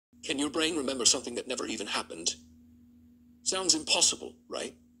Can your brain remember something that never even happened? Sounds impossible,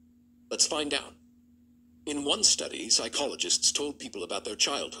 right? Let's find out. In one study, psychologists told people about their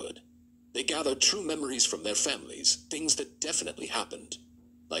childhood. They gathered true memories from their families, things that definitely happened,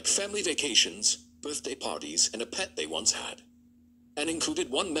 like family vacations, birthday parties, and a pet they once had, and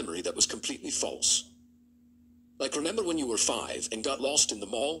included one memory that was completely false. Like, remember when you were 5 and got lost in the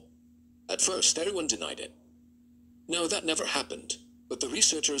mall? At first, everyone denied it. No, that never happened, but the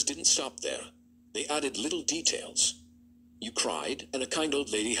researchers didn't stop there. They added little details. You cried, and a kind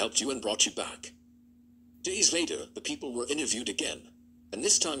old lady helped you and brought you back. Days later, the people were interviewed again, and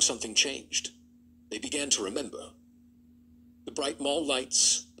this time something changed. They began to remember. The bright mall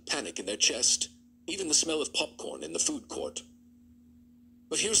lights, the panic in their chest, even the smell of popcorn in the food court.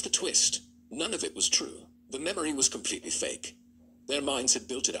 But here's the twist. None of it was true. The memory was completely fake. Their minds had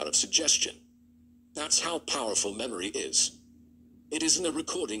built it out of suggestion. That's how powerful memory is. It isn't a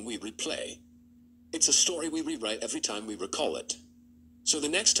recording we replay. It's a story we rewrite every time we recall it. So the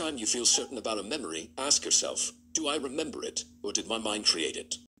next time you feel certain about a memory, ask yourself, do I remember it, or did my mind create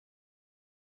it?